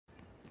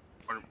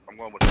I'm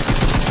going with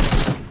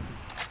that.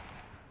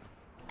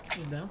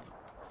 He's down.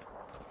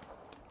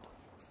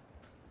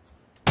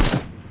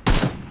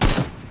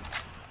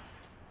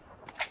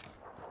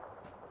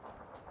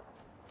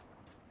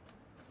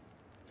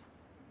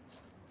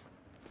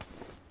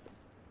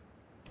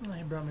 Oh,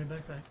 he brought me a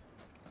backpack.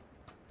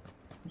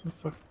 What the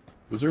fuck?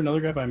 Was there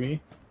another guy by me?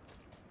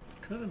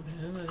 Could have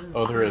been. I didn't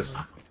Oh, there see is.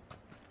 him.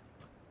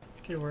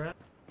 Okay, we're at.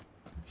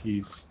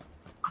 He's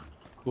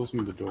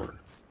closing the door.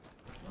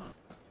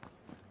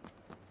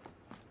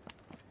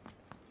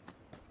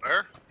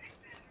 Where?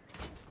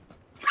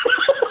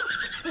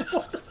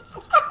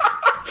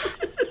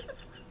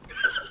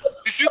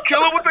 Did you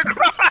kill him with the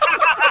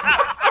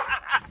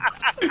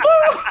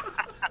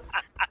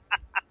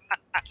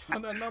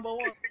I'm at number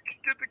one.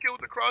 Get the kill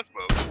with the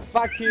crossbow.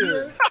 Fuck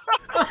you.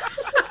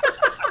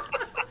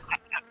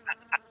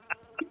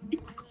 He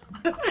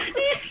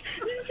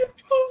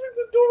kept closing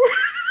the door.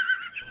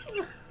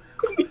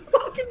 He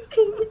fucking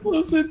told me to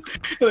close it,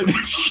 and I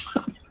just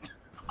shut it.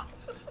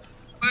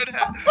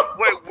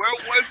 Wait, where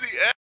was he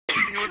at?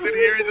 He was in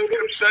here, he just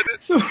kept shutting it?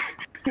 So,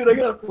 dude, I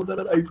gotta pull that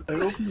out. I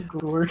open the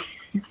door,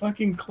 he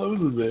fucking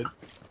closes it.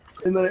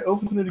 And then I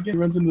open it again,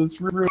 runs into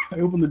this room. I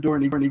open the door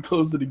and he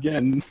closed it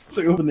again.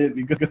 So I open it and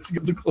he goes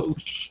to close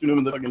it, shoot him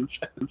in the fucking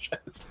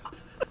chest.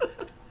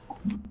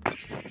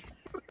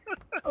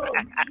 Oh,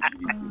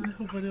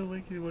 Jesus. What are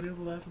you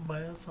laughing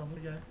by us on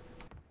the guy?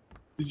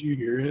 Did you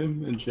hear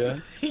him in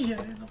chat?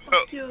 Yeah,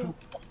 fuck you.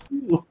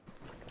 Ew.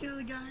 Fuck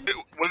you, guy.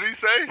 What did he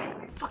say?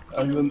 Fuck you.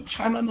 I'm in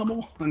China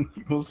 #1.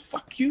 He goes,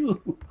 fuck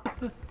you.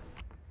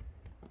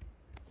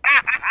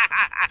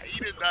 He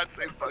did not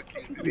say fuck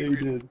you. They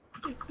did.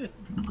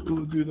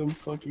 Oh, dude, I'm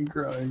fucking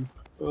crying.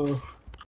 Oh.